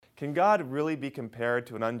Can God really be compared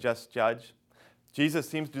to an unjust judge? Jesus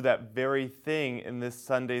seems to do that very thing in this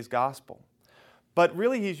Sunday's gospel. But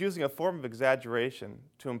really, he's using a form of exaggeration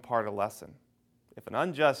to impart a lesson. If an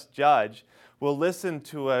unjust judge will listen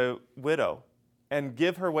to a widow and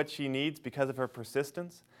give her what she needs because of her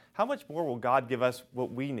persistence, how much more will God give us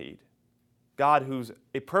what we need? God, who's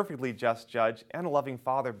a perfectly just judge and a loving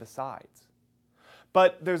Father besides.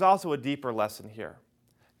 But there's also a deeper lesson here.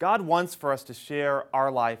 God wants for us to share our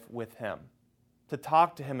life with Him, to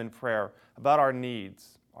talk to Him in prayer about our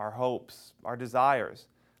needs, our hopes, our desires,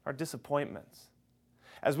 our disappointments.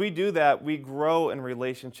 As we do that, we grow in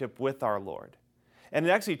relationship with our Lord. And it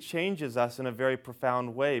actually changes us in a very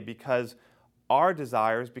profound way because our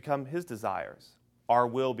desires become His desires. Our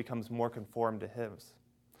will becomes more conformed to His.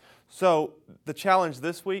 So the challenge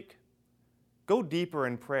this week, go deeper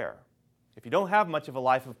in prayer. If you don't have much of a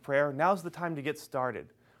life of prayer, now's the time to get started.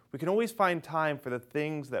 We can always find time for the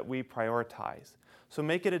things that we prioritize. So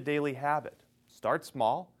make it a daily habit. Start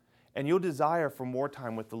small, and you'll desire for more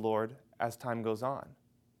time with the Lord as time goes on.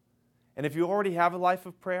 And if you already have a life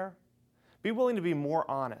of prayer, be willing to be more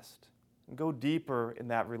honest and go deeper in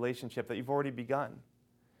that relationship that you've already begun.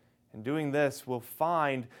 In doing this, we'll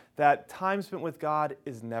find that time spent with God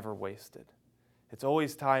is never wasted. It's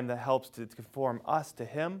always time that helps to conform us to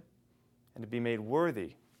Him and to be made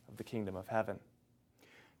worthy of the kingdom of heaven.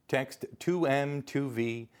 Text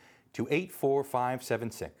 2M2V to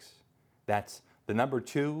 84576. That's the number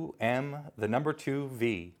 2M, the number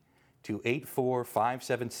 2V to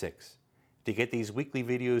 84576 to get these weekly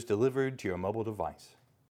videos delivered to your mobile device.